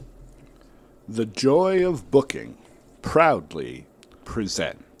The Joy of Booking proudly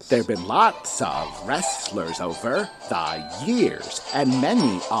presents. There have been lots of wrestlers over the years, and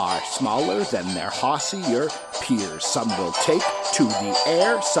many are smaller than their hossier peers. Some will take to the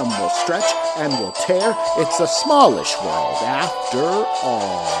air, some will stretch and will tear. It's a smallish world after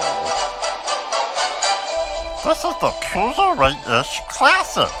all. This is the Cruiserweight-ish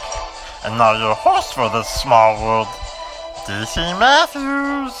Classic. And now your host for this small world, DC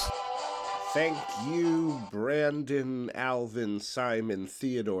Matthews. Thank you, Brandon, Alvin, Simon,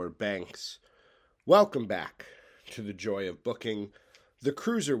 Theodore, Banks. Welcome back to The Joy of Booking, the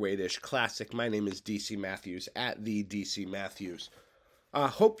Cruiserweight-ish Classic. My name is DC Matthews, at the DC Matthews.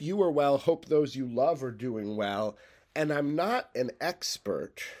 Hope you are well, hope those you love are doing well. And I'm not an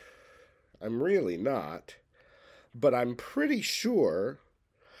expert, I'm really not, but I'm pretty sure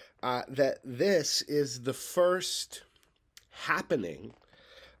that this is the first happening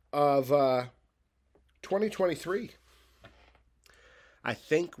of 2023. I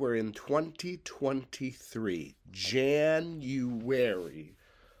think we're in 2023, January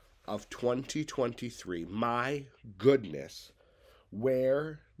of 2023. My goodness,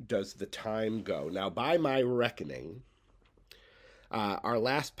 where does the time go? Now, by my reckoning, our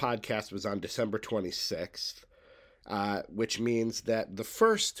last podcast was on December 26th, which means that the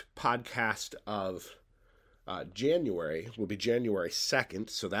first podcast of January will be January 2nd,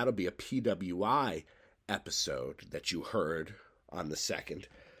 so that'll be a PWI episode that you heard on the 2nd.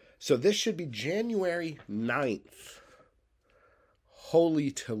 So this should be January 9th,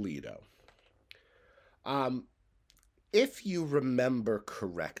 Holy Toledo. If you remember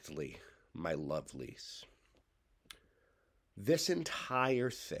correctly, my lovelies, this entire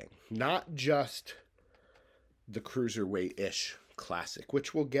thing, not just the Cruiserweight-ish Classic,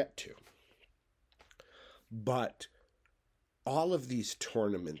 which we'll get to, but all of these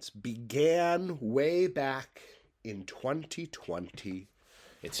tournaments began way back in 2020.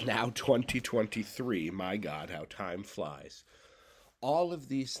 It's now 2023. My God, how time flies. All of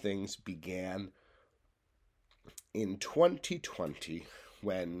these things began in 2020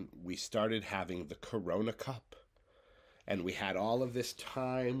 when we started having the Corona Cup. And we had all of this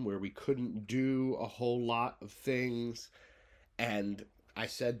time where we couldn't do a whole lot of things. And I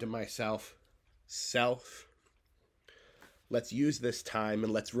said to myself, let's use this time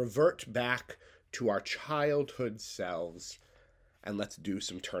and let's revert back to our childhood selves and let's do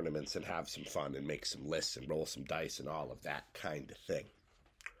some tournaments and have some fun and make some lists and roll some dice and all of that kind of thing.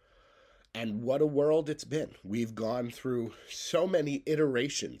 And what a world it's been. We've gone through so many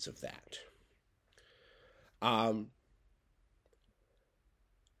iterations of that. And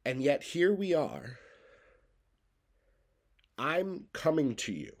yet here we are. I'm coming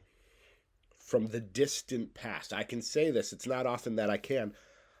to you from the distant past. I can say this, it's not often that I can.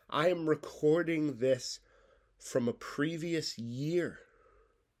 I am recording this from a previous year.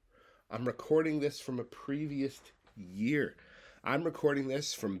 I'm recording this from back,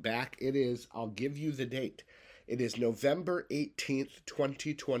 I'll give you the date. It is November 18th,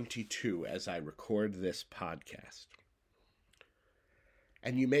 2022, as I record this podcast.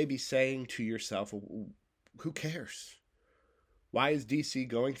 And you may be saying to yourself, who cares? Why is DC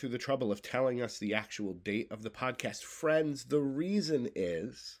going through the trouble of telling us the actual date of the podcast? Friends, the reason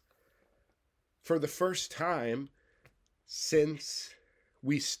is, for the first time since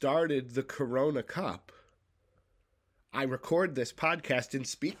we started the Corona Cup, I record this podcast and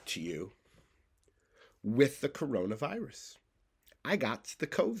speak to you with the coronavirus. I got the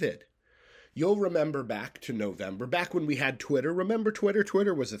COVID. You'll remember back to November, back when we had Twitter. Remember Twitter?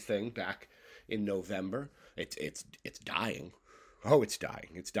 Twitter was a thing back in November. It's dying. Oh, it's dying.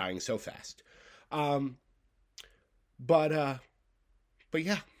 It's dying so fast. But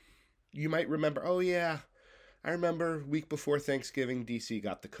yeah, you might remember, oh yeah, I remember week before Thanksgiving, DC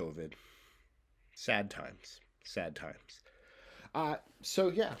got the COVID. Sad times. So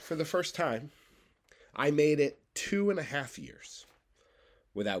yeah, for the first time, I made it 2.5 years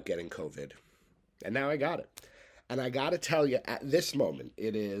without getting COVID. And now I got it. And I got to tell you, at this moment,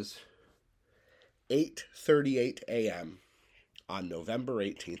 it is 8:38 a.m. on November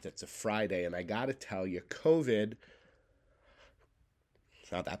 18th. It's a Friday. And I got to tell you, COVID,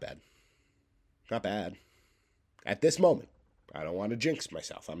 it's not that bad. Not bad. At this moment, I don't want to jinx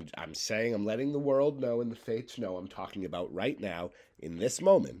myself. I'm saying, I'm letting the world know and the fates know, I'm talking about right now, in this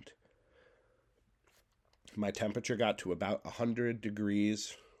moment, my temperature got to about 100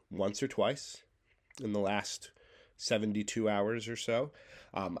 degrees once or twice in the last 72 hours or so.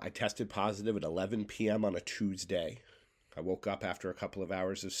 I tested positive at 11 p.m. on a Tuesday. I woke up after a couple of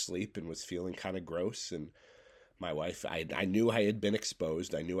hours of sleep and was feeling kind of gross, and My wife, I knew I had been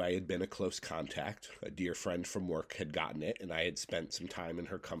exposed. I knew I had been a close contact. A dear friend from work had gotten it, and I had spent some time in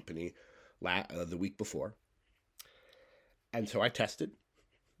her company the week before. And so I tested,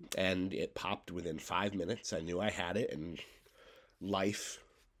 and it popped within 5 minutes. I knew I had it, and life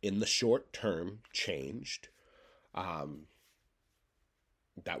in the short term changed. That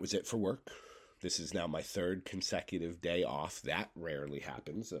was it for work. This is now my 3rd consecutive day off. That rarely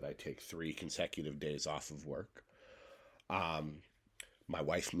happens, that I take 3 consecutive days off of work. My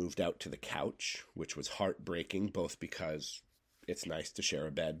wife moved out to the couch, which was heartbreaking, both because it's nice to share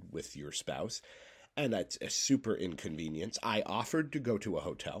a bed with your spouse, and that's a super inconvenience. I offered to go to a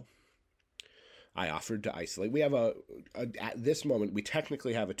hotel. I offered to isolate. We have at this moment, we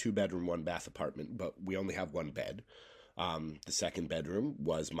technically have a 2-bedroom, 1-bath apartment, but we only have 1 bed. The second bedroom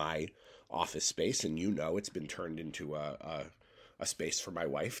was my office space, and it's been turned into a space for my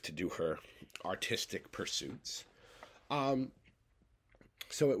wife to do her artistic pursuits.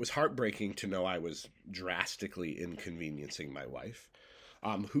 So it was heartbreaking to know I was drastically inconveniencing my wife,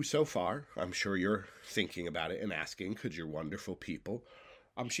 who so far, I'm sure you're thinking about it and asking, because you're wonderful people,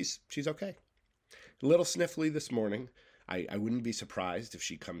 she's okay. A little sniffly this morning. I wouldn't be surprised if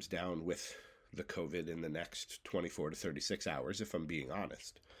she comes down with the COVID in the next 24 to 36 hours, if I'm being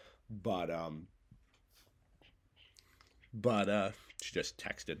honest. But she just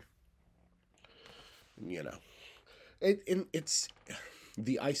texted, It's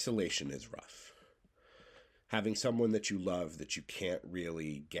the isolation is rough. Having someone that you love that you can't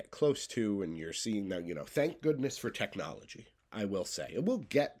really get close to, and you're seeing that, thank goodness for technology, I will say. And we'll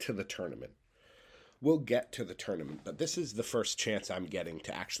get to the tournament. But this is the first chance I'm getting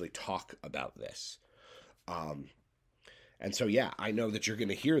to actually talk about this. And so, I know that you're going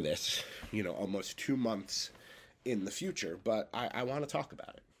to hear this, almost 2 months in the future, but I want to talk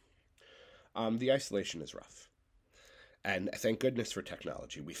about it. The isolation is rough. And thank goodness for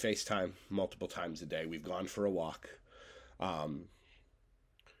technology. We FaceTime multiple times a day. We've gone for a walk. But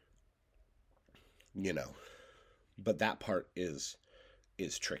that part is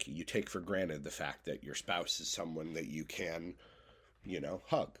tricky. You take for granted the fact that your spouse is someone that you can,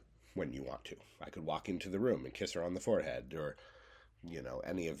 hug when you want to. I could walk into the room and kiss her on the forehead, or,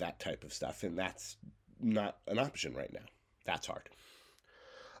 any of that type of stuff. And that's not an option right now. That's hard.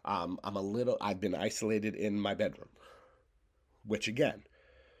 I've been isolated in my bedroom, which again,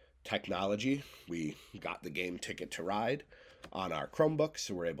 technology, we got the game Ticket to Ride on our Chromebooks,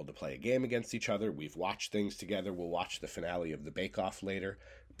 so we're able to play a game against each other. We've watched things together. We'll watch the finale of the Bake Off later.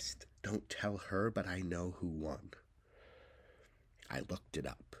 Psst, don't tell her, but I know who won. I looked it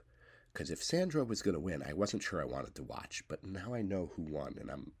up, because if Sandra was going to win, I wasn't sure I wanted to watch, but now I know who won, and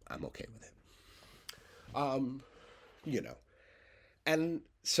I'm okay with it. And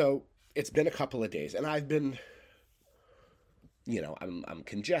so it's been a couple of days, and I've been, I'm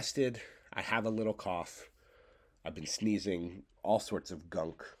congested. I have a little cough. I've been sneezing, all sorts of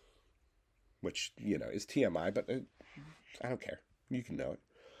gunk, which, is TMI, but I don't care. You can know it.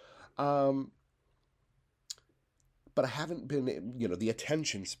 But I haven't been, the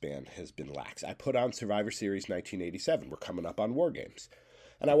attention span has been lax. I put on Survivor Series 1987. We're coming up on War Games.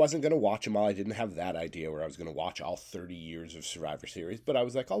 And I wasn't going to watch them all. I didn't have that idea where I was going to watch all 30 years of Survivor Series. But I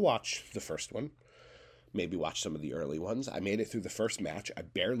was like, I'll watch the first one. Maybe watch some of the early ones. I made it through the first match. I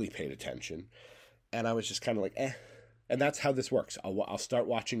barely paid attention. And I was just kind of like, eh. And that's how this works. I'll start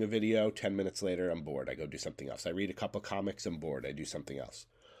watching a video. 10 minutes later, I'm bored. I go do something else. I read a couple comics. I'm bored. I do something else.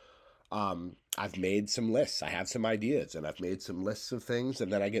 I've made some lists. I have some ideas, and I've made some lists of things,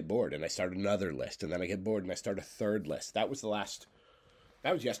 and then I get bored, and I start another list, and then I get bored, and I start a third list. That was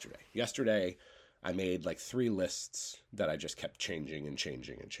yesterday. Yesterday, I made like 3 lists that I just kept changing and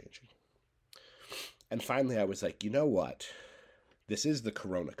changing and changing. And finally, I was like, you know what? This is the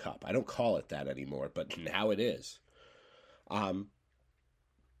Corona Cup. I don't call it that anymore, but now it is.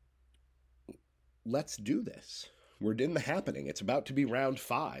 Let's do this. We're in the happening. It's about to be round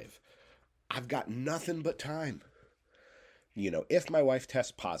 5. I've got nothing but time. If my wife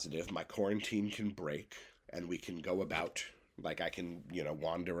tests positive, my quarantine can break and we can go about, like I can,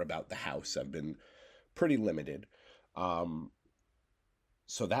 wander about the house. I've been pretty limited. So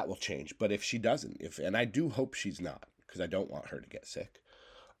that will change. But if she doesn't, and I do hope she's not, because I don't want her to get sick.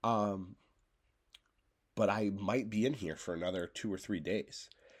 But I might be in here for another 2 or 3 days.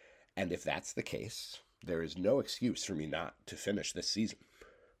 And if that's the case, there is no excuse for me not to finish this season.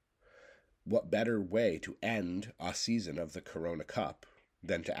 What better way to end a season of the Corona Cup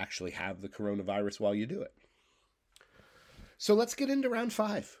than to actually have the coronavirus while you do it? So let's get into round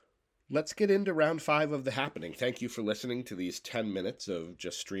 5. Let's get into round 5 of the happening. Thank you for listening to these 10 minutes of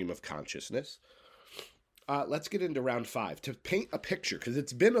just stream of consciousness. let's get into round 5 to paint a picture, because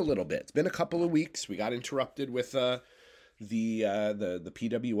it's been a little bit. It's been a couple of weeks. We got interrupted with the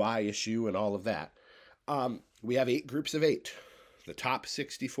PWI issue and all of that. We have 8 groups of 8, the top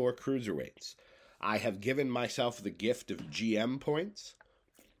 64 cruiserweights. I have given myself the gift of GM points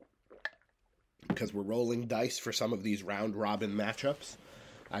because we're rolling dice for some of these round-robin matchups.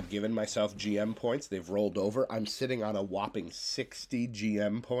 I've given myself GM points. They've rolled over. I'm sitting on a whopping 60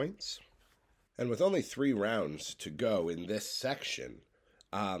 GM points. And with only 3 rounds to go in this section,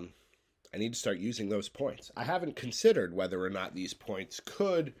 I need to start using those points. I haven't considered whether or not these points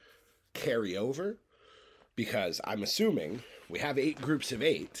could carry over, because I'm assuming we have 8 groups of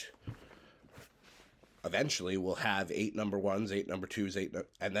 8. Eventually, we'll have 8 number 1s, 8 number 2s,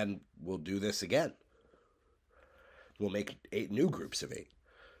 and then we'll do this again. We'll make 8 new groups of 8.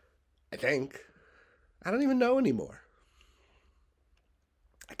 I think. I don't even know anymore.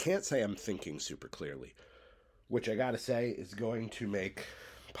 I can't say I'm thinking super clearly, which I gotta say is going to make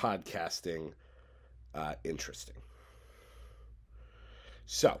podcasting interesting.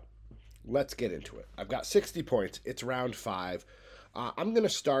 So, let's get into it. I've got 60 points. It's round 5. I'm going to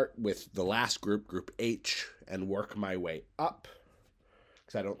start with the last group, Group H, and work my way up,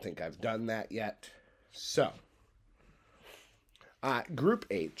 because I don't think I've done that yet. So, Group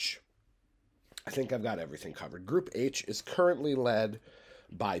H, I think I've got everything covered. Group H is currently led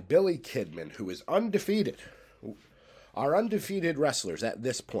by Billy Kidman, who is undefeated. Our undefeated wrestlers at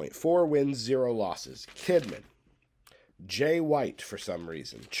this point, 4 wins, 0 losses. Kidman, Jay White for some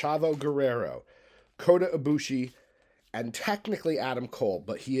reason, Chavo Guerrero, Kota Ibushi, and technically Adam Cole,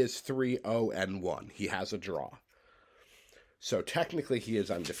 but he is 3-0-1. He has a draw. So technically he is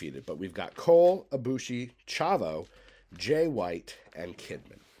undefeated, but we've got Cole, Ibushi, Chavo, Jay White, and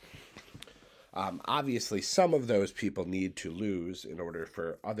Kidman. Obviously, some of those people need to lose in order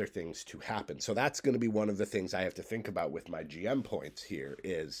for other things to happen. So that's going to be one of the things I have to think about with my GM points here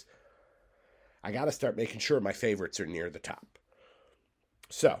is I got to start making sure my favorites are near the top.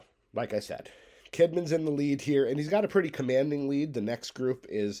 So, like I said, Kidman's in the lead here, and he's got a pretty commanding lead. The next group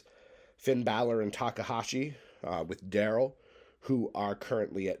is Finn Balor and Takahashi with Daryl, who are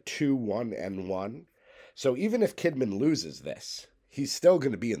currently at 2-1-1. So even if Kidman loses this, he's still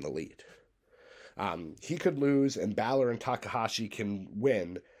going to be in the lead. He could lose, and Balor and Takahashi can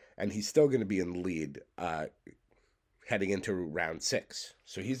win, and he's still going to be in the lead heading into round 6.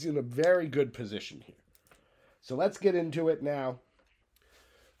 So he's in a very good position here. So let's get into it now.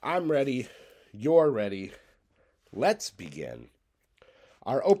 I'm ready. You're ready. Let's begin.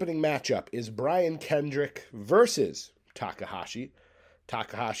 Our opening matchup is Brian Kendrick versus Takahashi.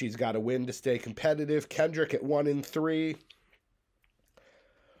 Takahashi's got to win to stay competitive. Kendrick at 1-3.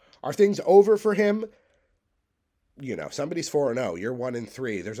 Are things over for him? You know, somebody's 4-0. You're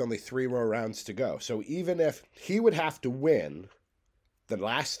 1-3. There's only 3 more rounds to go. So even if he would have to win the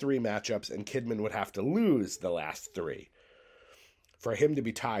last 3 matchups and Kidman would have to lose the last 3 for him to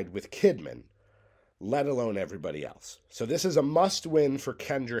be tied with Kidman, let alone everybody else. So this is a must-win for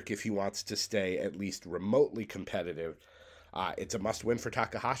Kendrick if he wants to stay at least remotely competitive. It's a must-win for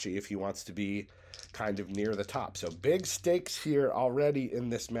Takahashi if he wants to be kind of near the top. So big stakes here already in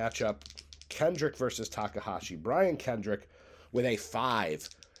this matchup. Kendrick versus Takahashi. Brian Kendrick with a 5.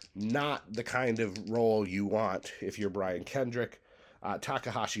 Not the kind of role you want if you're Brian Kendrick.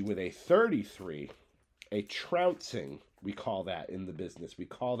 Takahashi with a 33. A trouncing, we call that in the business. We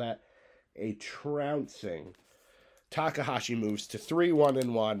call that a trouncing. Takahashi moves to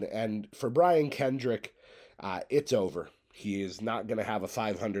 3-1-1, and for Brian Kendrick, it's over. He is not going to have a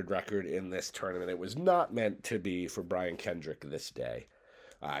 500 record in this tournament. It was not meant to be for Brian Kendrick this day.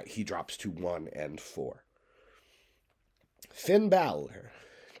 He drops to 1-4. Finn Balor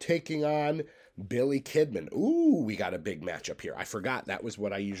taking on Billy Kidman. Ooh, we got a big matchup here. I forgot that was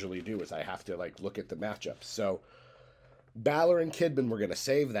what I usually do, is I have to look at the matchups. So Balor and Kidman, we're going to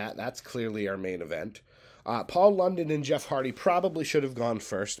save that. That's clearly our main event. Paul London and Jeff Hardy probably should have gone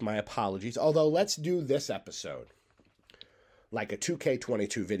first. My apologies. Although, let's do this episode like a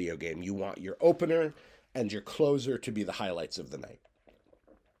 2K22 video game. You want your opener and your closer to be the highlights of the night.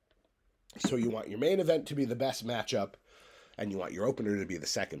 So you want your main event to be the best matchup, and you want your opener to be the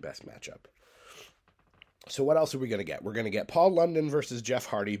second best matchup. So what else are we going to get? We're going to get Paul London versus Jeff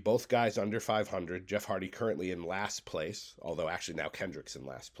Hardy, both guys under 500. Jeff Hardy currently in last place, although actually now Kendrick's in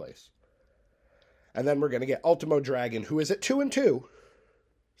last place. And then we're going to get Ultimo Dragon, who is at 2-2.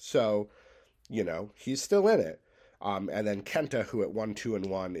 So, you know, he's still in it. And then Kenta, who at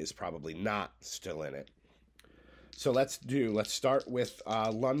 1-2-1 is probably not still in it. So let's start with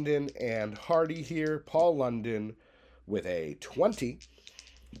London and Hardy here. Paul London with a 20.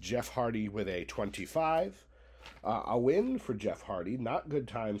 Jeff Hardy with a 25. A win for Jeff Hardy. Not good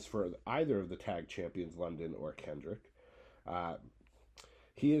times for either of the tag champions, London or Kendrick.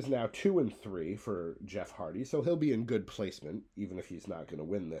 He is now 2-3 for Jeff Hardy, so he'll be in good placement, even if he's not going to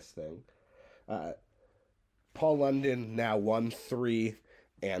win this thing. Paul London now 1-3-1,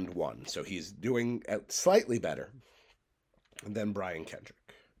 so he's doing slightly better than Brian Kendrick.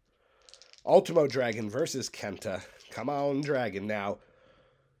 Ultimo Dragon versus Kenta. Come on, Dragon. Now,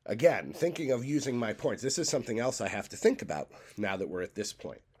 again, thinking of using my points, this is something else I have to think about now that we're at this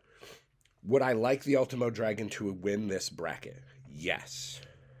point. Would I like the Ultimo Dragon to win this bracket? Yes.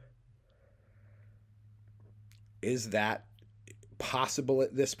 Is that possible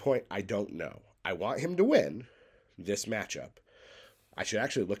at this point? I don't know. I want him to win this matchup. I should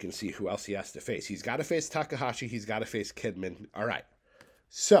actually look and see who else he has to face. He's got to face Takahashi. He's got to face Kidman. All right.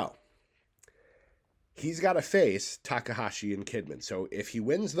 So, he's got to face Takahashi and Kidman. So, if he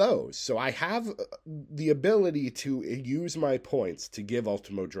wins those, so I have the ability to use my points to give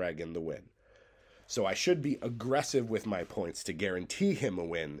Ultimo Dragon the win. So, I should be aggressive with my points to guarantee him a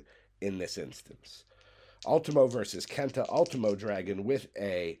win in this instance. Ultimo versus Kenta. Ultimo Dragon with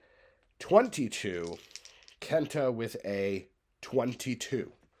a 22. Kenta with a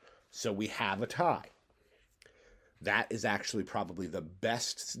 22. So we have a tie. That is actually probably the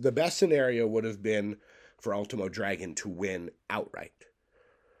best. The best scenario would have been for Ultimo Dragon to win outright,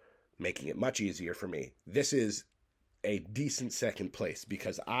 making it much easier for me. This is a decent second place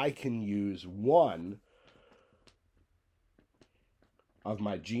because I can use one of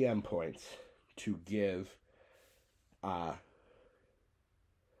my GM points to give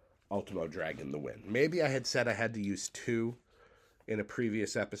Ultimo Dragon the win. Maybe I had said I had to use 2 in a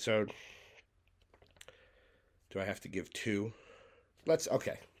previous episode. Do I have to give 2?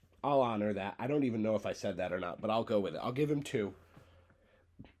 Okay. I'll honor that. I don't even know if I said that or not, but I'll go with it. I'll give him 2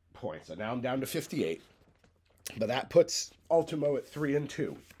 points. So now I'm down to 58. But that puts Ultimo at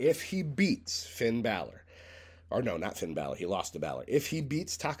 3-2. If he beats Finn Balor, or no, not Finn Balor, he lost to Balor. If he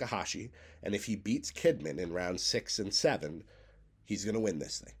beats Takahashi, and if he beats Kidman in rounds 6 and 7, he's going to win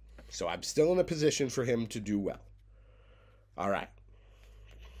this thing. So I'm still in a position for him to do well. All right.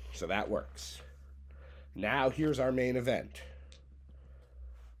 So that works. Now here's our main event.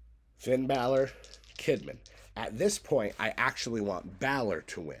 Finn Balor, Kidman. At this point, I actually want Balor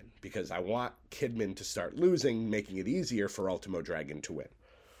to win because I want Kidman to start losing, making it easier for Ultimo Dragon to win.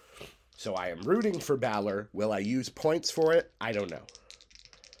 So I am rooting for Balor. Will I use points for it? I don't know.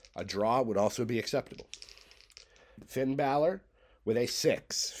 A draw would also be acceptable. Finn Balor with a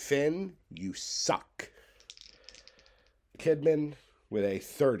 6. Finn, you suck. Kidman with a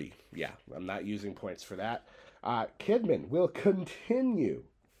 30. Yeah, I'm not using points for that. Kidman will continue.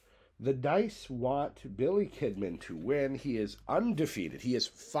 The dice want Billy Kidman to win. He is undefeated. He is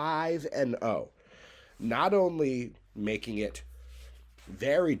 5-0. Not only making it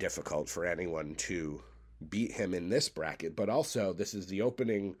very difficult for anyone to beat him in this bracket, but also this is the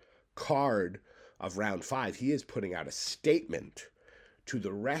opening card of round 5. He is putting out a statement to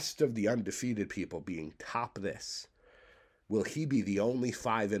the rest of the undefeated people being top this. Will he be the only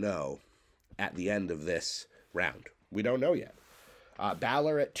 5-0 at the end of this round? We don't know yet.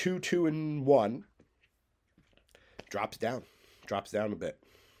 Balor at 2-2-1 drops down a bit.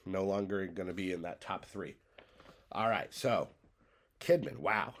 No longer going to be in that top 3. All right, so Kidman,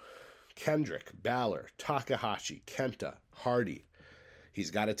 wow. Kendrick, Balor, Takahashi, Kenta, Hardy.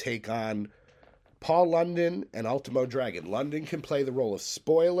 He's got to take on Paul London and Ultimo Dragon. London can play the role of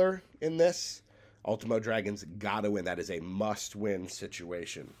spoiler in this. Ultimo Dragon's got to win. That is a must-win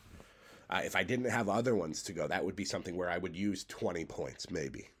situation. If I didn't have other ones to go, that would be something where I would use 20 points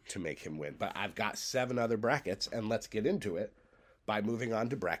maybe to make him win. But I've got 7 other brackets, and let's get into it by moving on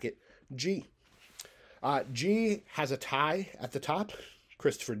to bracket G. G has a tie at the top.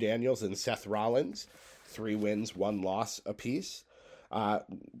 Christopher Daniels and Seth Rollins. 3 wins, 1 loss apiece.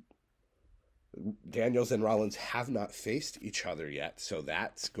 Daniels and Rollins have not faced each other yet, so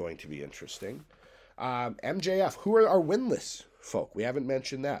that's going to be interesting. MJF, who are our winless folk? We haven't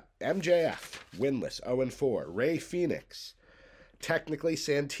mentioned that. MJF, winless, 0-4. Rey Fenix, technically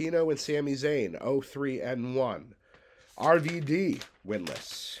Santino and Sami Zayn, 0-3-1. RVD,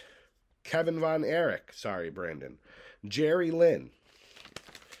 winless. Kevin Von Erich, sorry, Brandon. Jerry Lynn.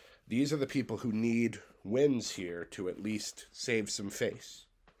 These are the people who need wins here to at least save some face.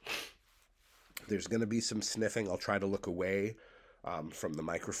 There's going to be some sniffing. I'll try to look away from the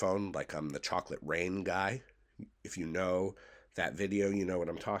microphone like I'm the Chocolate Rain guy. If you know that video, you know what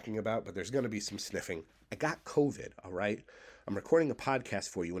I'm talking about. But there's going to be some sniffing. I got COVID, all right? I'm recording a podcast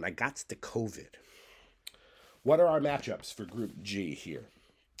for you, and I got the COVID. What are our matchups for Group G here?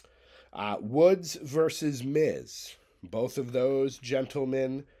 Woods versus Miz. Both of those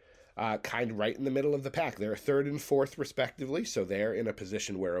gentlemen kind of right in the middle of the pack. They're third and fourth, respectively, so they're in a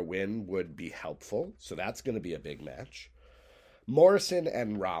position where a win would be helpful. So that's going to be a big match. Morrison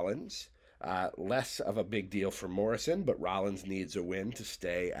and Rollins. Less of a big deal for Morrison, but Rollins needs a win to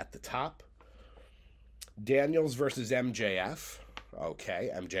stay at the top. Daniels versus MJF. Okay,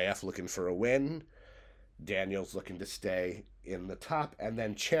 MJF looking for a win. Daniels looking to stay in the top. And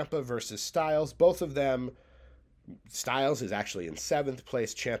then Ciampa versus Styles. Both of them, Styles is actually in 7th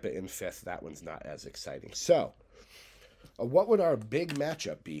place, Ciampa in 5th. That one's not as exciting. So, what would our big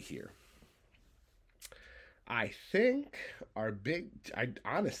matchup be here? I think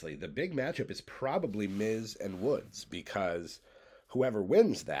honestly, the big matchup is probably Miz and Woods, because whoever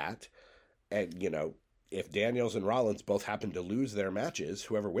wins that, and, if Daniels and Rollins both happen to lose their matches,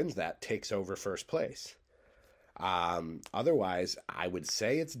 whoever wins that takes over first place. Otherwise, I would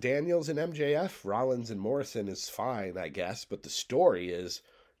say it's Daniels and MJF. Rollins and Morrison is fine, I guess, but the story is,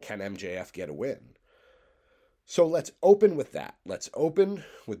 can MJF get a win? So let's open with that. Let's open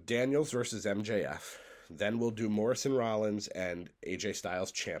with Daniels versus MJF. Then we'll do Morrison Rollins and AJ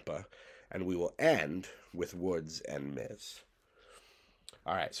Styles Ciampa, and we will end with Woods and Miz.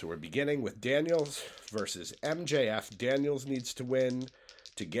 All right, so we're beginning with Daniels versus MJF. Daniels needs to win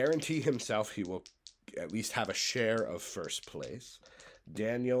to guarantee himself he will at least have a share of first place.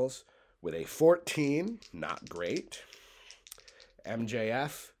 Daniels with a 14, not great.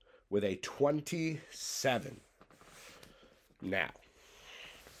 MJF with a 27. Now,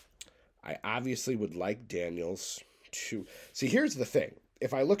 I obviously would like Daniels to... See, here's the thing.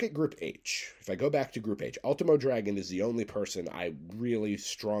 If I look at Group H, if I go back to Group H, Ultimo Dragon is the only person I really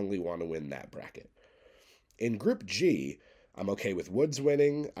strongly want to win that bracket. In Group G, I'm okay with Woods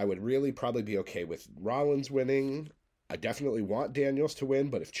winning. I would really probably be okay with Rollins winning. I definitely want Daniels to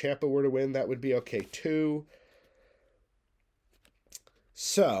win, but if Ciampa were to win, that would be okay too.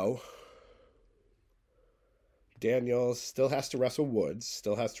 So, Daniels still has to wrestle Woods,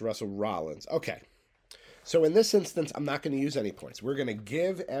 still has to wrestle Rollins. Okay. So in this instance, I'm not going to use any points. We're going to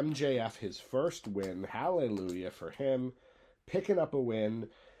give MJF his first win. Hallelujah for him. Picking up a win.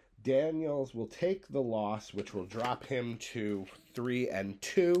 Daniels will take the loss, which will drop him to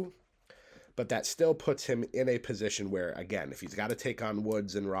 3-2. But that still puts him in a position where, again, if he's got to take on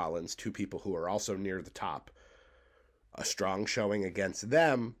Woods and Rollins, two people who are also near the top, a strong showing against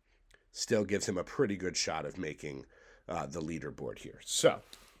them still gives him a pretty good shot of making the leaderboard here. So,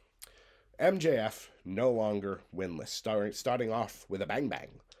 MJF no longer winless, starting off with a bang bang.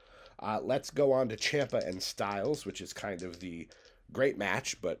 Let's go on to Ciampa and Styles, which is kind of the great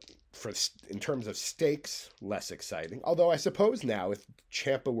match, but in terms of stakes, less exciting. Although I suppose now, if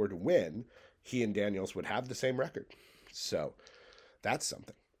Ciampa were to win, he and Daniels would have the same record. So that's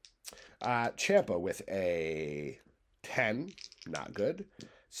something. Ciampa with a 10, not good.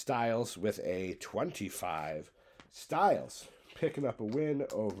 Styles with a 25. Styles picking up a win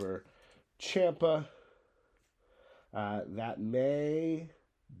over Ciampa. That may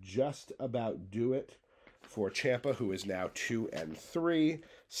just about do it for Ciampa, who is now 2-3.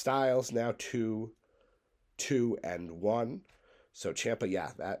 Styles now 2-1. So Ciampa,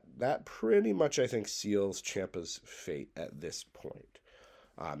 yeah, that pretty much, I think, seals Ciampa's fate at this point,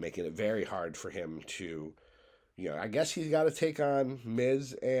 making it very hard for him to, I guess he's got to take on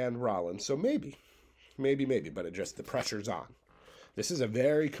Miz and Rollins. So maybe, but the pressure's on. This is a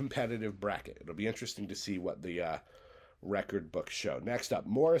very competitive bracket. It'll be interesting to see what the record books show. Next up,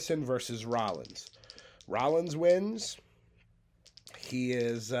 Morrison versus Rollins. Rollins wins. He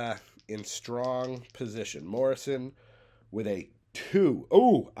is in strong position. Morrison with a 2.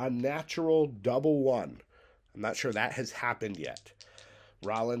 Oh, a natural double 1. I'm not sure that has happened yet.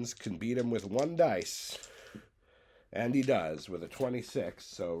 Rollins can beat him with 1 dice. And he does with a 26.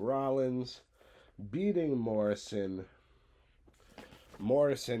 So Rollins beating Morrison.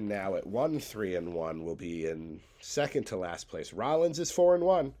 Morrison now at 1-3-1 will be in second to last place. Rollins is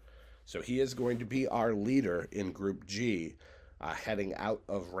 4-1. So he is going to be our leader in Group G, heading out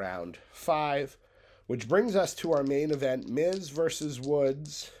of round 5, which brings us to our main event, Miz versus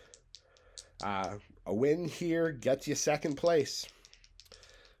Woods. A win here gets you second place.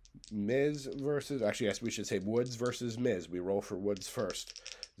 Miz versus, actually, yes, we should say Woods versus Miz. We roll for Woods first.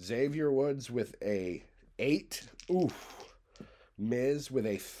 Xavier Woods with a 8. Oof. Miz with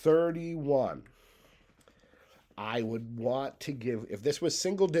a 31. I would want to give, if this was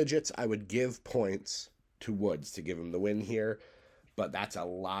single digits, I would give points to Woods to give him the win here. But that's a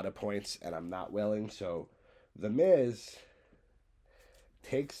lot of points, and I'm not willing. So The Miz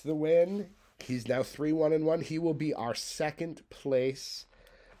takes the win. He's now 3-1-1. He will be our second place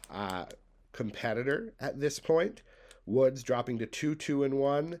competitor at this point. Woods dropping to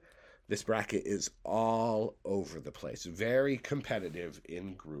 2-2-1. This bracket is all over the place. Very competitive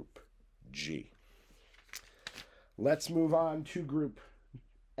in Group G. Let's move on to Group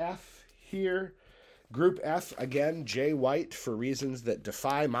F here. Group F, again, Jay White, for reasons that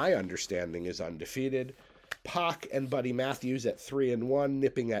defy my understanding, is undefeated. Pac and Buddy Matthews at 3-1,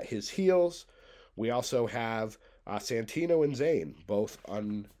 nipping at his heels. We also have Santino and Zayn, both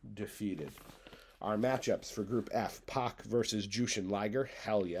undefeated. Our matchups for Group F, Pac versus Jushin Liger.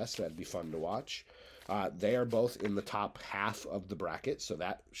 Hell yes, that'd be fun to watch. They are both in the top half of the bracket, so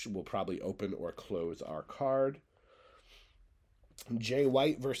that will probably open or close our card. Jay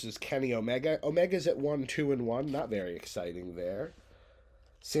White versus Kenny Omega. Omega's at 1-2-1, not very exciting there.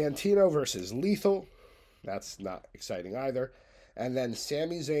 Santino versus Lethal. That's not exciting either. And then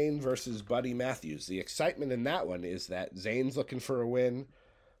Sami Zayn versus Buddy Matthews. The excitement in that one is that Zayn's looking for a win.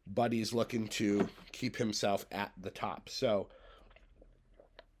 Buddy's looking to keep himself at the top. So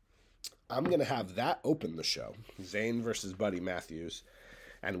I'm going to have that open the show. Zayn versus Buddy Matthews.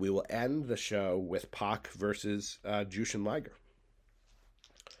 And we will end the show with Pac versus Jushin Liger.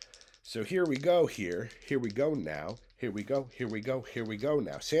 So here we go here. Here we go now. Here we go. Here we go. Here we go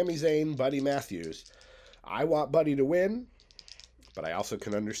now. Sami Zayn, Buddy Matthews. I want Buddy to win, but I also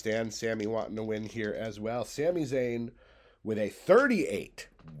can understand Sami wanting to win here as well. Sami Zayn with a 38.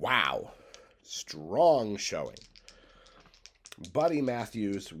 Wow. Strong showing. Buddy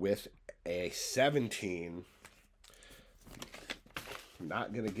Matthews with a 17.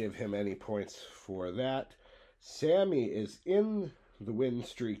 Not going to give him any points for that. Sami is in the win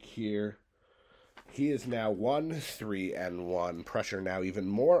streak here. He is now 1-3-1. Pressure now even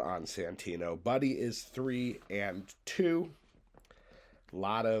more on Santino. Buddy is 3-2. A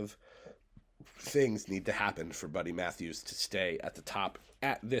lot of things need to happen for Buddy Matthews to stay at the top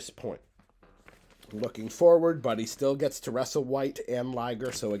at this point. Looking forward, Buddy still gets to wrestle White and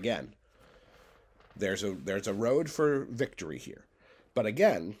Liger. So again, there's a road for victory here. But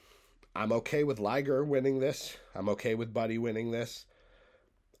again, I'm okay with Liger winning this. I'm okay with Buddy winning this.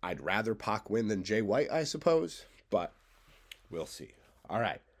 I'd rather Pac win than Jay White, I suppose, but we'll see. All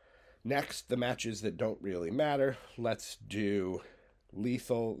right. Next, the matches that don't really matter. Let's do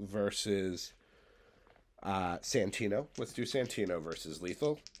Lethal versus Santino. Let's do Santino versus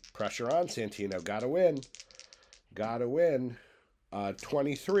Lethal. Pressure on Santino. Gotta win. Gotta win.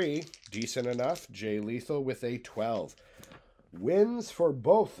 23. Decent enough. Jay Lethal with a 12. Wins for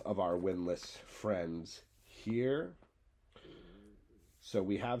both of our winless friends here. So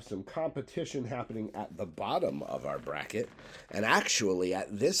we have some competition happening at the bottom of our bracket. And actually,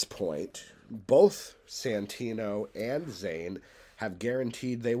 at this point, both Santino and Zayn have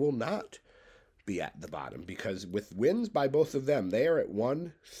guaranteed they will not be at the bottom. Because with wins by both of them, they are at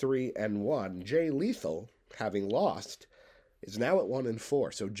 1-3-1. Jay Lethal, having lost, is now at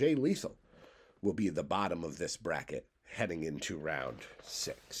 1-4. So Jay Lethal will be the bottom of this bracket heading into round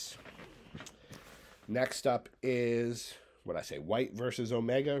 6. Next up is... what I say, White versus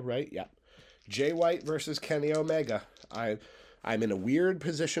Omega, right? Yeah. Jay White versus Kenny Omega. I'm in a weird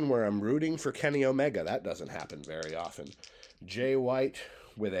position where I'm rooting for Kenny Omega. That doesn't happen very often. Jay White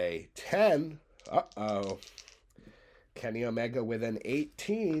with a 10. Uh-oh. Kenny Omega with an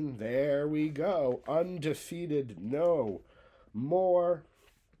 18. There we go. Undefeated no more.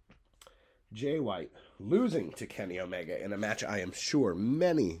 Jay White losing to Kenny Omega in a match I am sure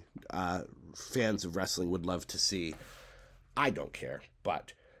many fans of wrestling would love to see. I don't care,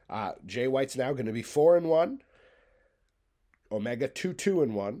 but Jay White's now going to be 4-1. Omega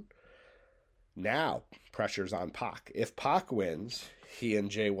 2-2-1. Now, pressure's on Pac. If Pac wins, he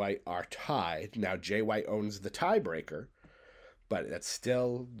and Jay White are tied. Now, Jay White owns the tiebreaker, but that's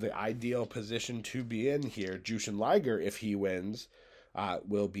still the ideal position to be in here. Jushin Liger, if he wins,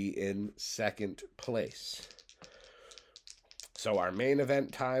 will be in second place. So our main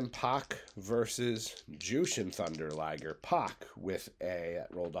event time, Pac versus Jushin Thunder Liger. Pac with a,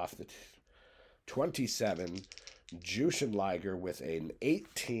 rolled off the 27. Jushin Liger with an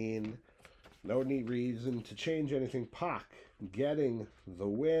 18. No need reason to change anything. Pac getting the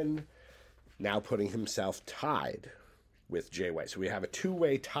win. Now putting himself tied with Jay White. So we have a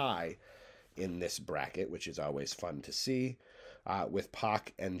two-way tie in this bracket, which is always fun to see, with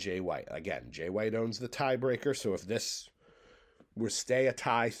Pac and Jay White. Again, Jay White owns the tiebreaker, so if this were stay a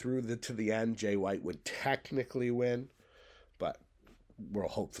tie through to the end, Jay White would technically win, but we'll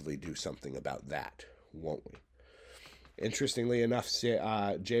hopefully do something about that, won't we? Interestingly enough,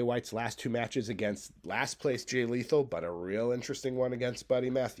 Jay White's last two matches against last place Jay Lethal, but a real interesting one against Buddy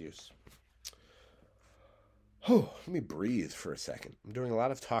Matthews. Oh, let me breathe for a second. I'm doing a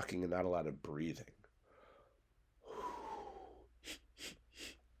lot of talking and not a lot of breathing.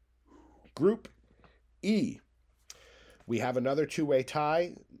 Group E. We have another two-way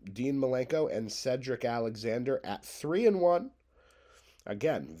tie. Dean Malenko and Cedric Alexander at 3-1.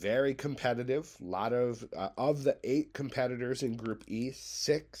 Again, very competitive. A lot of the 8 competitors in Group E,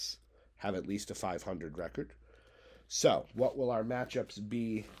 6 have at least a 500 record. So, what will our matchups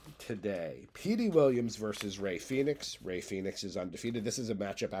be today? Petey Williams versus Ray Phoenix. Ray Phoenix is undefeated. This is a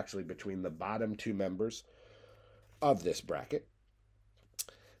matchup actually between the bottom 2 members of this bracket.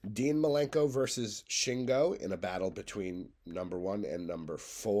 Dean Malenko versus Shingo in a battle between number 1 and number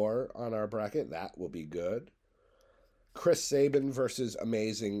 4 on our bracket. That will be good. Chris Sabin versus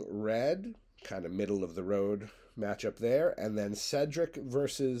Amazing Red. Kind of middle of the road matchup there. And then Cedric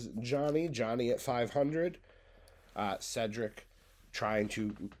versus Johnny. Johnny at 500. Cedric trying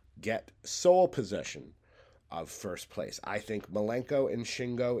to get sole possession of first place. I think Malenko and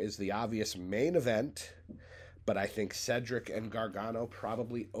Shingo is the obvious main event, but I think Cedric and Gargano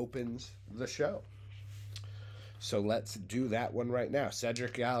probably opens the show. So let's do that one right now.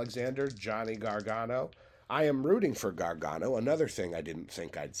 Cedric Alexander, Johnny Gargano. I am rooting for Gargano. Another thing I didn't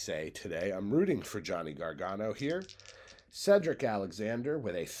think I'd say today. I'm rooting for Johnny Gargano here. Cedric Alexander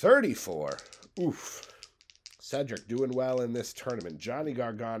with a 34. Oof. Cedric doing well in this tournament. Johnny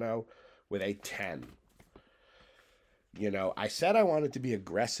Gargano with a 10. You know, I said I wanted to be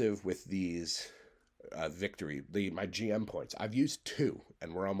aggressive with these my GM points. I've used 2,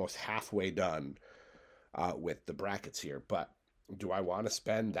 and we're almost halfway done with the brackets here. But do I want to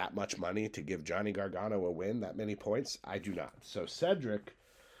spend that much money to give Johnny Gargano a win, that many points? I do not. So Cedric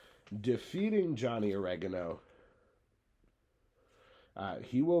defeating Johnny Oregano.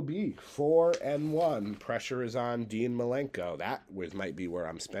 He will be 4-1. Pressure is on Dean Malenko. That might be where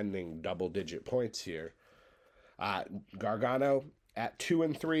I'm spending double-digit points here. Gargano at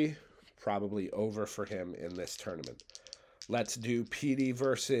 2-3, probably over for him in this tournament. Let's do Petey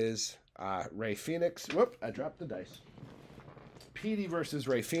versus Ray Phoenix. Whoop, I dropped the dice. Petey versus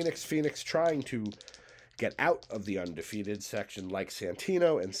Ray Phoenix. Phoenix trying to get out of the undefeated section like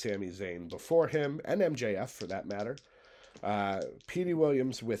Santino and Sami Zayn before him, and MJF for that matter. Petey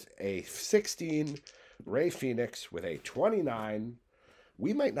Williams with a 16, Ray Phoenix with a 29.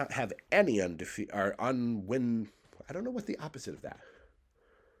 We might not have any undefeated or unwin. I don't know what the opposite of that.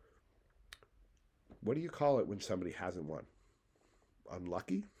 What do you call it when somebody hasn't won?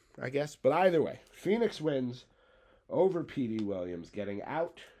 Unlucky, I guess. But either way, Phoenix wins over Petey Williams, getting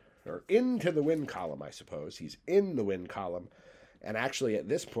out or into the win column, I suppose. He's in the win column. And actually, at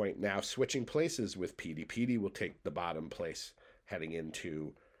this point now, switching places with Petey. Petey will take the bottom place heading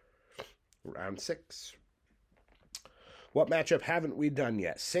into round 6. What matchup haven't we done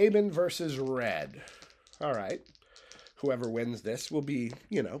yet? Sabin versus Red. All right. Whoever wins this will be,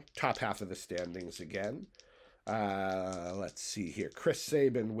 top half of the standings again. Let's see here. Chris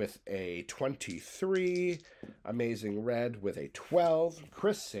Sabin with a 23. Amazing Red with a 12.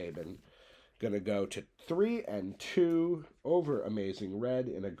 Chris Sabin going to go to 3-2 over Amazing Red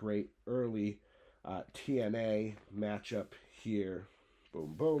in a great early TNA matchup here.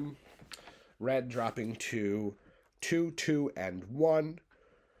 Boom, boom. Red dropping to 2-2-1.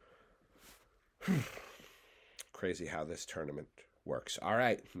 Crazy how this tournament works. All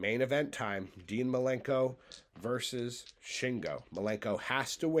right, main event time. Dean Malenko versus Shingo. Malenko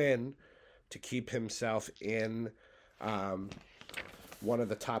has to win to keep himself in one of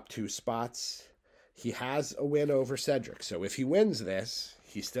the top 2 spots. He has a win over Cedric, so if he wins this,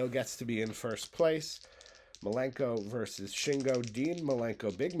 he still gets to be in first place. Malenko versus Shingo. Dean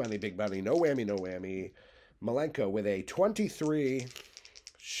Malenko, big money, no whammy, no whammy. Malenko with a 23,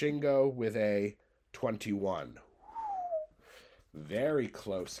 Shingo with a 21. Very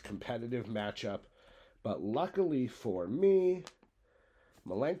close, competitive matchup, but luckily for me,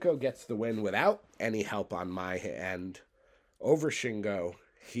 Malenko gets the win without any help on my end over Shingo.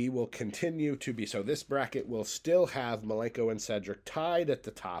 He will continue to be, so this bracket will still have Malenko and Cedric tied at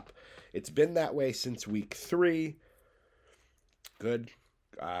the top. It's been that way since week 3. Good,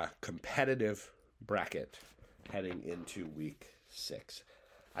 competitive bracket heading into week 6.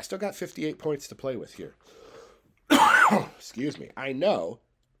 I still got 58 points to play with here. Excuse me. I know.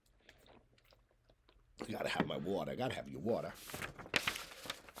 You gotta have my water. I gotta have your water.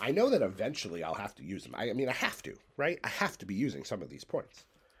 I know that eventually I'll have to use them. I have to, right? I have to be using some of these points.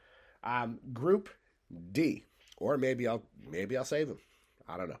 Group D, or maybe I'll save them.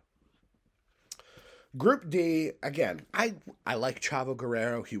 I don't know. Group D, again, I like Chavo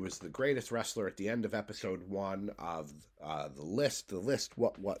Guerrero. He was the greatest wrestler at the end of episode 1 of the list. The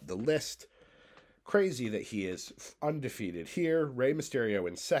list. crazy that he is undefeated here. Rey Mysterio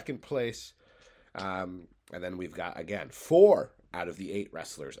in second place. And then we've got, again, 4 out of the 8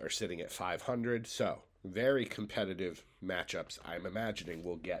 wrestlers are sitting at 500. So very competitive matchups I'm imagining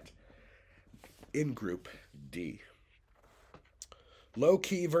we'll get in Group D. Low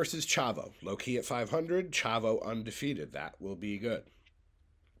Ki versus Chavo. Low Ki at 500, Chavo undefeated. That will be good.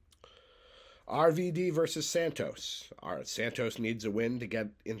 RVD versus Santos. Santos needs a win to get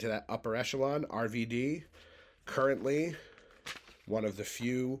into that upper echelon. RVD, currently one of the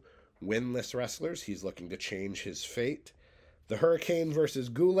few winless wrestlers. He's looking to change his fate. The Hurricane versus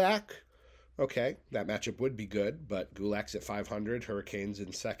Gulak. Okay, that matchup would be good, but Gulak's at 500. Hurricane's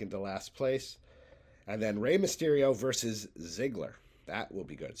in second to last place. And then Rey Mysterio versus Ziggler. That will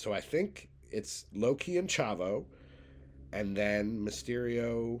be good. So I think it's Low Ki and Chavo, and then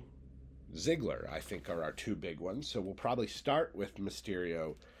Mysterio, Ziggler, I think, are our 2 big ones. So we'll probably start with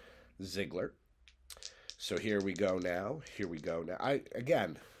Mysterio, Ziggler. So here we go now.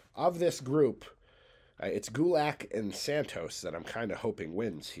 Again, of this group, it's Gulak and Santos that I'm kind of hoping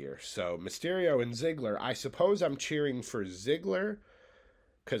wins here. So Mysterio and Ziggler, I suppose I'm cheering for Ziggler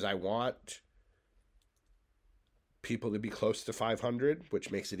because I want people to be close to 500,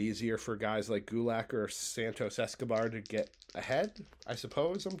 which makes it easier for guys like Gulak or Santos Escobar to get ahead. I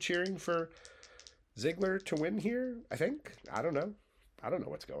suppose I'm cheering for Ziggler to win here, I think. I don't know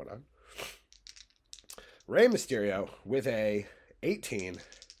what's going on. Rey Mysterio with a 18.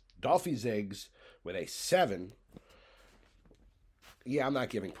 Dolphy Ziggs with a 7. Yeah, I'm not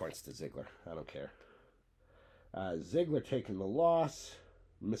giving points to Ziggler. I don't care. Ziggler taking the loss.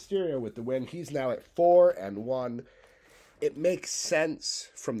 Mysterio with the win. He's now at 4-1. It makes sense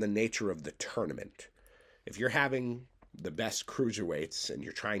from the nature of the tournament. If you're having the best cruiserweights and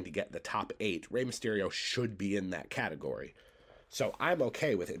you're trying to get the top 8, Rey Mysterio should be in that category. So I'm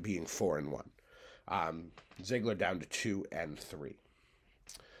okay with it being 4-1. Ziggler down to 2 and 3.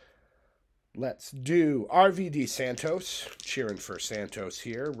 Let's do RVD Santos. Cheering for Santos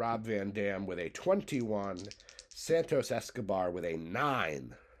here. Rob Van Dam with a 21. Santos Escobar with a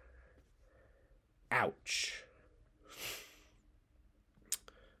 9. Ouch.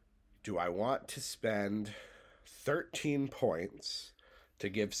 Do I want to spend 13 points to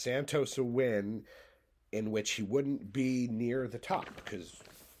give Santos a win in which he wouldn't be near the top? Because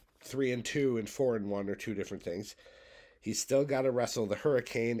 3-2 and 4-1 are 2 different things. He's still got to wrestle the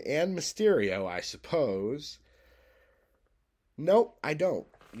Hurricane and Mysterio, I suppose. Nope, I don't.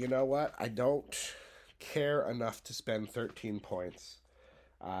 You know what? I don't care enough to spend 13 points.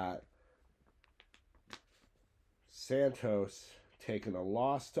 Santos taking a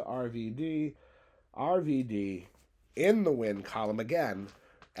loss to RVD. RVD in the win column again.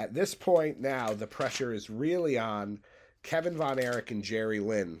 At this point now, the pressure is really on Kevin Von Erich and Jerry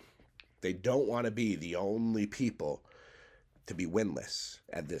Lynn. They don't want to be the only people to be winless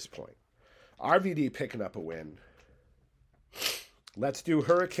at this point. RVD picking up a win. Let's do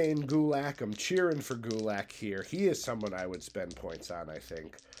Hurricane Gulak. I'm cheering for Gulak here. He is someone I would spend points on, I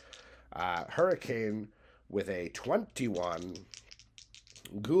think. Hurricane with a 21.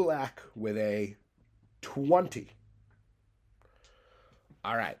 Gulak with a 20.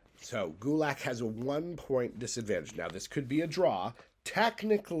 All right, so Gulak has a 1-point disadvantage. Now, this could be a draw.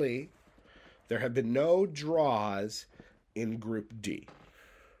 Technically, there have been no draws in Group D.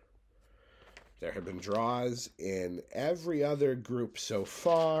 There have been draws in every other group so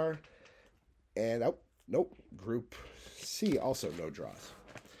far. And, Group C, also no draws.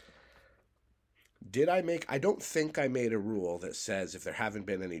 I don't think I made a rule that says if there haven't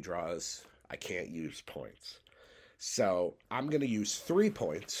been any draws, I can't use points. So I'm going to use 3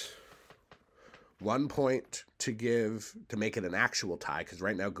 points. 1 point to make it an actual tie, because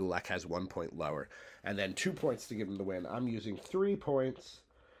right now Gulak has 1 point lower. And then 2 points to give him the win. I'm using 3 points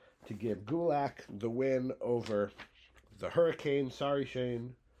to give Gulak the win over the Hurricane. Sorry,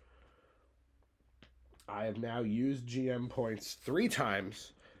 Shane. I have now used GM points 3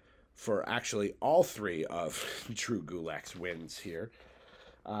 times for actually all 3 of Drew Gulak's wins here.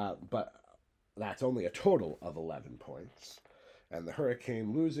 But that's only a total of 11 points. And the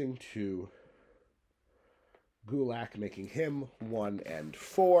Hurricane losing to Gulak, making him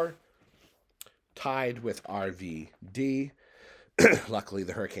 1-4. Tied with RVD. Luckily,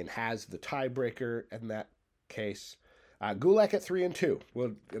 the Hurricane has the tiebreaker in that case. Gulak at 3-2.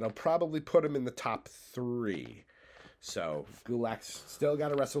 Well, it'll probably put him in the top 3. So Gulak's still got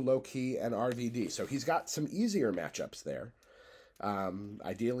to wrestle Low Ki and RVD. So he's got some easier matchups there.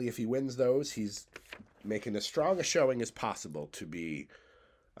 Ideally, if he wins those, he's making as strong a showing as possible to be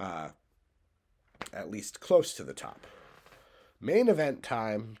at least close to the top. Main event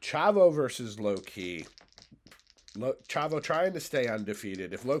time, Chavo versus Low-Ki. Chavo trying to stay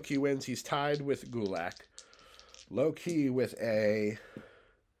undefeated. If Low-Ki wins, he's tied with Gulak. Low-Ki with a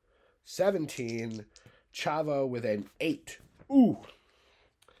 17. Chavo with an 8. Ooh.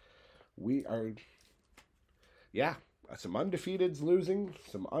 We are... Yeah, some undefeateds losing,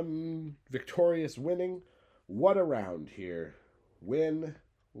 some unvictorious winning. What a round here. Win,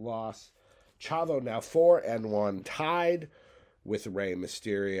 loss. Chavo now 4-1, tied with Rey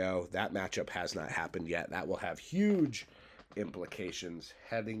Mysterio. That matchup has not happened yet. That will have huge implications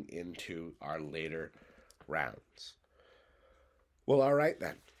heading into our later rounds. Well, all right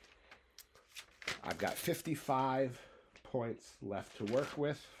then. I've got 55 points left to work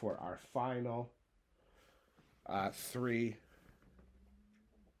with for our final 3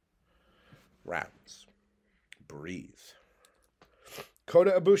 rounds. Breathe.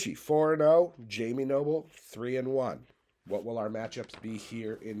 Kota Ibushi 4-0. Jamie Noble 3-1. What will our matchups be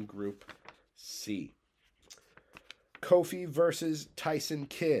here in Group C? Kofi versus Tyson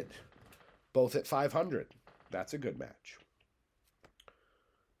Kidd, both at 500. That's a good match.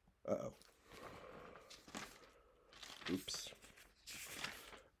 Uh-oh. Oops.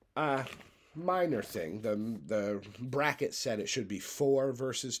 Minor thing. The bracket said it should be 4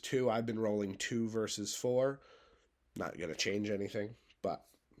 versus 2. I've been rolling 2 versus 4. Not going to change anything, but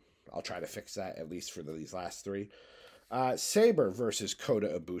I'll try to fix that at least for these last 3. Sabre versus Kota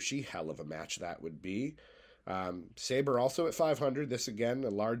Ibushi. Hell of a match that would be. Sabre also at 500. This, again, a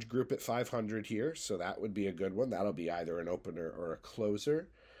large group at 500 here, so that would be a good one. That'll be either an opener or a closer.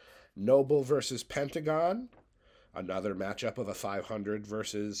 Noble versus Pentagon. Another matchup of a 500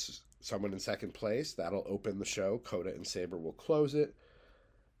 versus someone in second place. That'll open the show. Kota and Sabre will close it.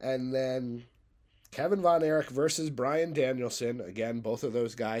 And then Kevin Von Erich versus Bryan Danielson. Again, both of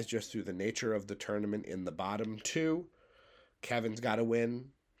those guys, just through the nature of the tournament, in the bottom 2. Kevin's got to win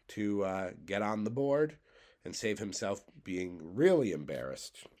to get on the board and save himself being really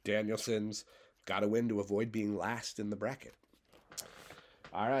embarrassed. Danielson's got to win to avoid being last in the bracket.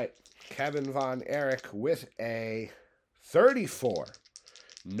 All right, Kevin Von Erich with a 34.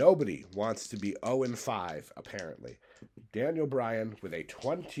 Nobody wants to be 0-5, apparently. Daniel Bryan with a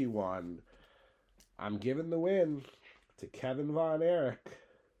 21. I'm giving the win to Kevin Von Erich.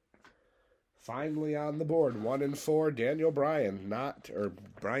 Finally on the board, 1-4. Daniel Bryan,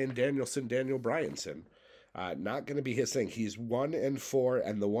 Bryan Danielson, Daniel Bryanson. Not going to be his thing. He's 1-4,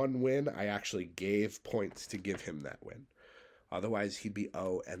 and the one win, I actually gave points to give him that win. Otherwise, he'd be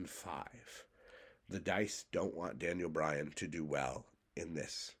 0-5. The dice don't want Daniel Bryan to do well in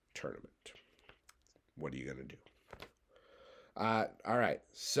this tournament. What are you going to do? All right,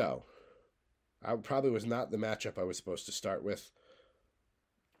 so I probably was not the matchup I was supposed to start with,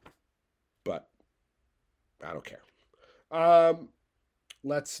 but I don't care.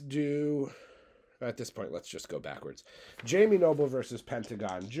 Let's do, at this point, let's just go backwards. Jamie Noble versus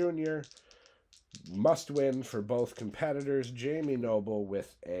Pentagon Jr. Must win for both competitors. Jamie Noble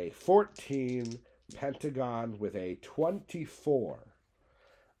with a 14, Pentagon with a 24.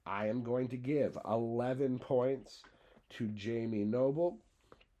 I am going to give 11 points to Jamie Noble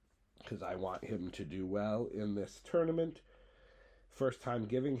because I want him to do well in this tournament. First time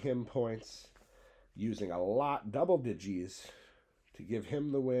giving him points, using a lot, double digits, to give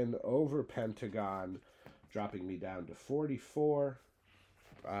him the win over Pentagon, dropping me down to 44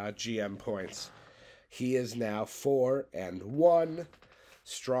 GM points. He is now 4-1.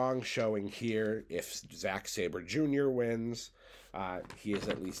 Strong showing here. If Zack Sabre Jr. wins, he is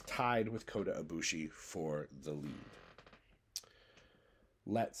at least tied with Kota Ibushi for the lead.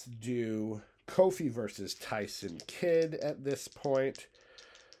 Let's do Kofi versus Tyson Kidd at this point.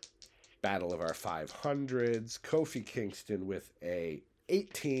 Battle of our 500s. Kofi Kingston with a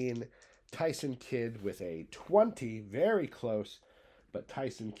 18. Tyson Kidd with a 20. Very close, but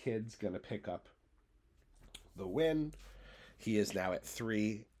Tyson Kidd's going to pick up the win. He is now at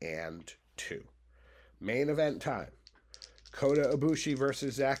 3-2. Main event time. Kota Ibushi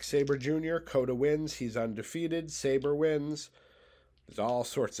versus Zack Sabre Jr. Kota wins. He's undefeated. Sabre wins. There's all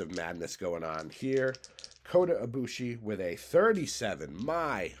sorts of madness going on here. Kota Ibushi with a 37.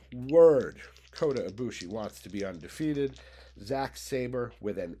 My word. Kota Ibushi wants to be undefeated. Zack Sabre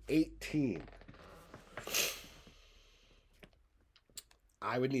with an 18.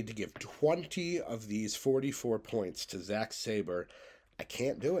 I would need to give 20 of these 44 points to Zack Sabre. I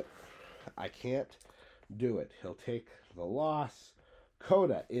can't do it. I can't do it. He'll take the loss.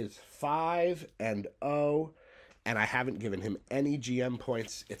 Kota is 5-0, and I haven't given him any GM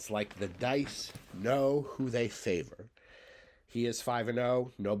points. It's like the dice know who they favor. He is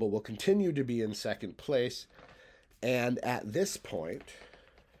 5-0. Noble will continue to be in second place. And at this point,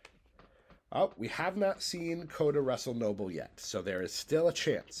 we have not seen Coda wrestle Noble yet. So there is still a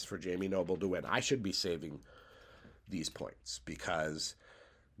chance for Jamie Noble to win. I should be saving these points because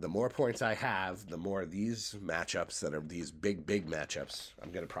the more points I have, the more these matchups that are these big matchups,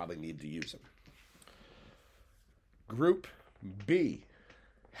 I'm going to probably need to use them. Group B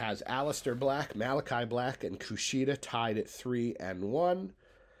has Aleister Black, Malachi Black, and Kushida tied at 3-1.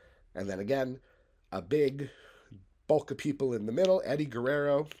 And then again, a big bulk of people in the middle. Eddie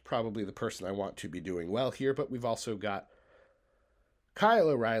Guerrero, probably the person I want to be doing well here, but we've also got Kyle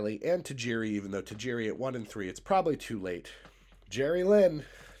O'Reilly and Tajiri, even though Tajiri at 1-3, it's probably too late. Jerry Lynn,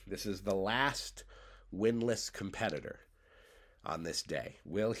 this is the last winless competitor on this day.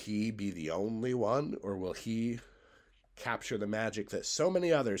 Will he be the only one, or will he capture the magic that so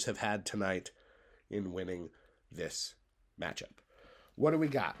many others have had tonight in winning this matchup? What do we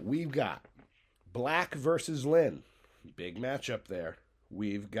got? We've got Black versus Lynn. Big matchup there.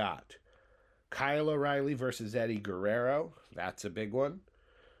 We've got Kyle O'Reilly versus Eddie Guerrero. That's a big one.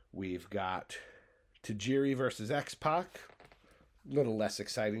 We've got Tajiri versus X-Pac. A little less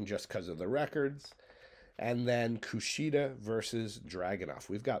exciting just because of the records. And then Kushida versus Dragunov.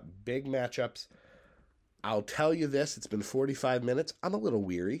 We've got big matchups. I'll tell you this, it's been 45 minutes. I'm a little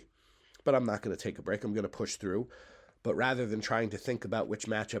weary, but I'm not going to take a break. I'm going to push through. But rather than trying to think about which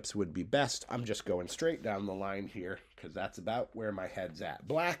matchups would be best, I'm just going straight down the line here because that's about where my head's at.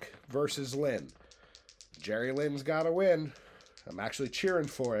 Black versus Lynn. Jerry Lynn's got to win. I'm actually cheering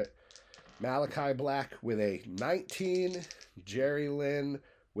for it. Malachi Black with a 19. Jerry Lynn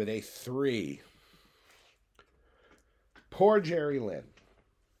with a 3. Poor Jerry Lynn.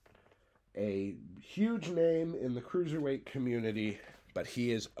 A huge name in the cruiserweight community, but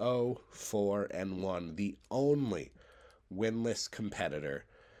he is 0-4-1, the only winless competitor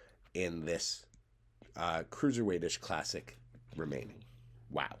in this cruiserweightish classic remaining.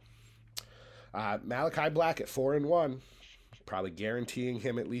 Wow. Malachi Black at 4-1, probably guaranteeing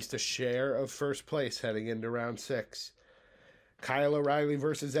him at least a share of first place heading into round 6. Kyle O'Reilly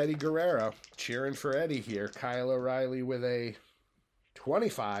versus Eddie Guerrero. Cheering for Eddie here. Kyle O'Reilly with a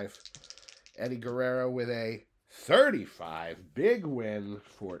 25. Eddie Guerrero with a 35. Big win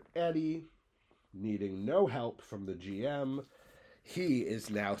for Eddie, needing no help from the GM. He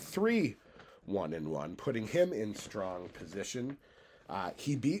is now 3-1-1, putting him in strong position.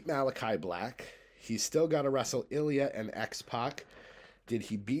 He beat Malachi Black. He's still got to wrestle Ilya and X-Pac. Did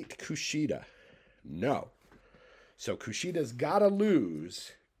he beat Kushida? No. So Kushida's got to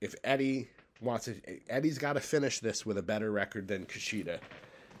lose if Eddie wants it. Eddie's got to finish this with a better record than Kushida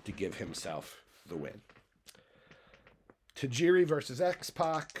to give himself the win. Tajiri versus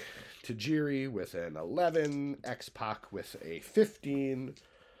X-Pac. Tajiri with an 11. X-Pac with a 15.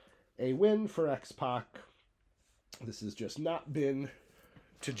 A win for X-Pac. This has just not been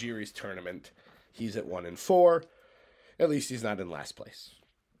Tajiri's tournament. He's at 1-4. At least he's not in last place.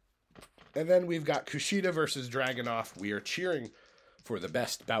 And then we've got Kushida versus Dragunov. We are cheering for the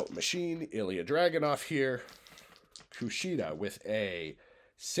best bout machine, Ilya Dragunov here. Kushida with a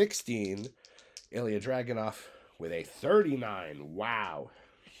 16. Ilya Dragunov with a 39. Wow.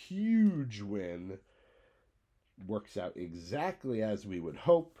 Huge win. Works out exactly as we would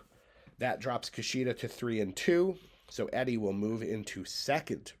hope. That drops Kushida to 3-2. So Eddie will move into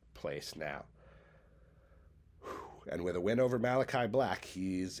second place now. And with a win over Malachi Black,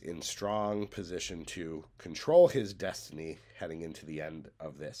 he's in strong position to control his destiny heading into the end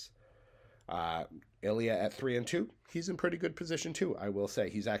of this. Ilya at 3-2, he's in pretty good position too. I will say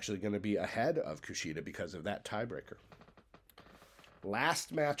he's actually going to be ahead of Kushida because of that tiebreaker.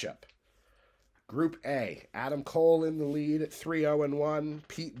 Last matchup. Group A, Adam Cole in the lead at 3-0-1.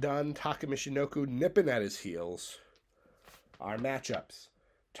 Pete Dunne, Taka Michinoku nipping at his heels. Our matchups.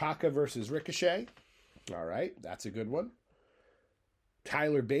 Taka versus Ricochet. All right, that's a good one.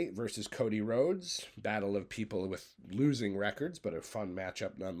 Tyler Bate versus Cody Rhodes. Battle of people with losing records, but a fun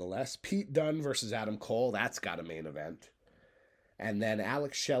matchup nonetheless. Pete Dunne versus Adam Cole. That's got a main event. And then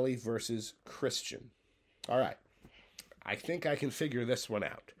Alex Shelley versus Christian. All right, I think I can figure this one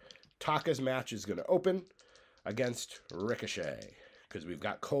out. Taka's match is going to open against Ricochet because we've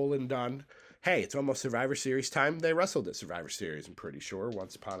got Cole and Dunne. Hey, it's almost Survivor Series time. They wrestled at Survivor Series, I'm pretty sure,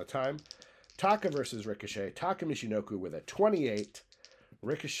 once upon a time. Taka versus Ricochet. Taka Michinoku with a 28.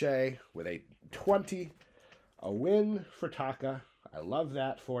 Ricochet with a 20. A win for Taka. I love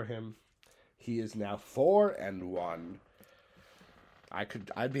that for him. He is now 4-1.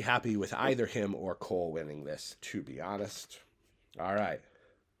 I'd be happy with either him or Cole winning this, to be honest. All right.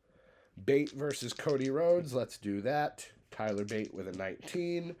 Bate versus Cody Rhodes. Let's do that. Tyler Bate with a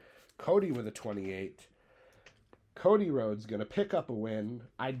 19. Cody with a 28. Cody Rhodes going to pick up a win.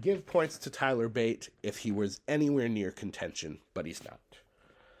 I'd give points to Tyler Bate if he was anywhere near contention, but he's not.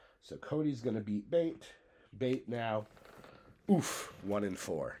 So Cody's going to beat Bate. Bate now,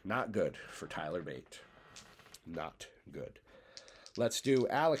 1-4. Not good for Tyler Bate. Not good. Let's do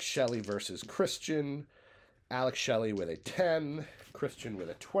Alex Shelley versus Christian. Alex Shelley with a 10. Christian with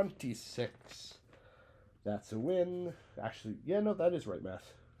a 26. That's a win. Actually, yeah, no, that is right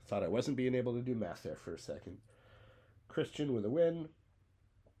math. Thought I wasn't being able to do math there for a second. Christian with a win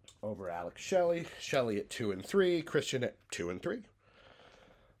over Alex Shelley. Shelley at 2-3. Christian at 2-3.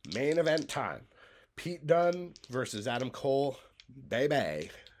 Main event time. Pete Dunne versus Adam Cole. Baby.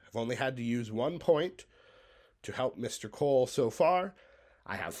 I've only had to use 1 point to help Mr. Cole so far.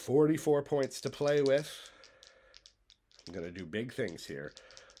 I have 44 points to play with. I'm going to do big things here.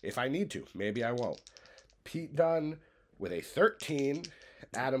 If I need to. Maybe I won't. Pete Dunne with a 13.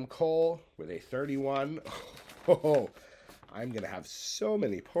 Adam Cole with a 31. Oh, I'm going to have so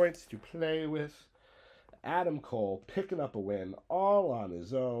many points to play with. Adam Cole picking up a win all on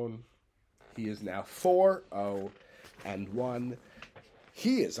his own. He is now 4-0-1.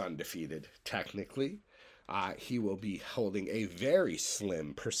 He is undefeated, technically. He will be holding a very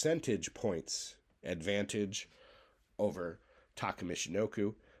slim percentage points advantage over Taka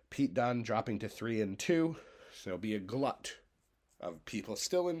Michinoku. Pete Dunne dropping to 3-2. So there'll be a glut of people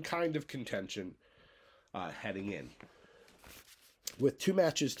still in kind of contention heading in. With 2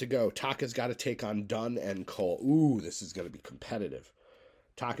 matches to go, Taka's got to take on Dunne and Cole. Ooh, this is going to be competitive.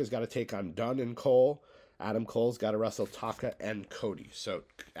 Taka's got to take on Dunne and Cole. Adam Cole's got to wrestle Taka and Cody. So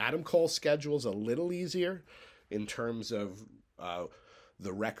Adam Cole's schedule's a little easier in terms of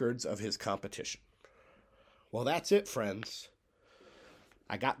the records of his competition. Well, that's it, friends.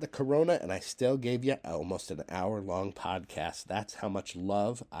 I got the corona, and I still gave you almost an hour-long podcast. That's how much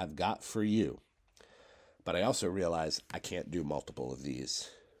love I've got for you. But I also realize I can't do multiple of these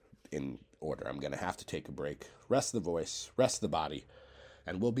in order. I'm going to have to take a break, rest the voice, rest the body,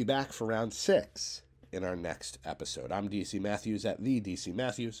 and we'll be back for round 6 in our next episode. I'm DC Matthews at the DC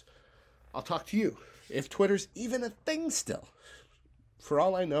Matthews. I'll talk to you if Twitter's even a thing still. For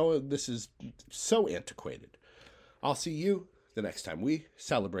all I know, this is so antiquated. I'll see you the next time we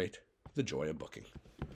celebrate the joy of booking.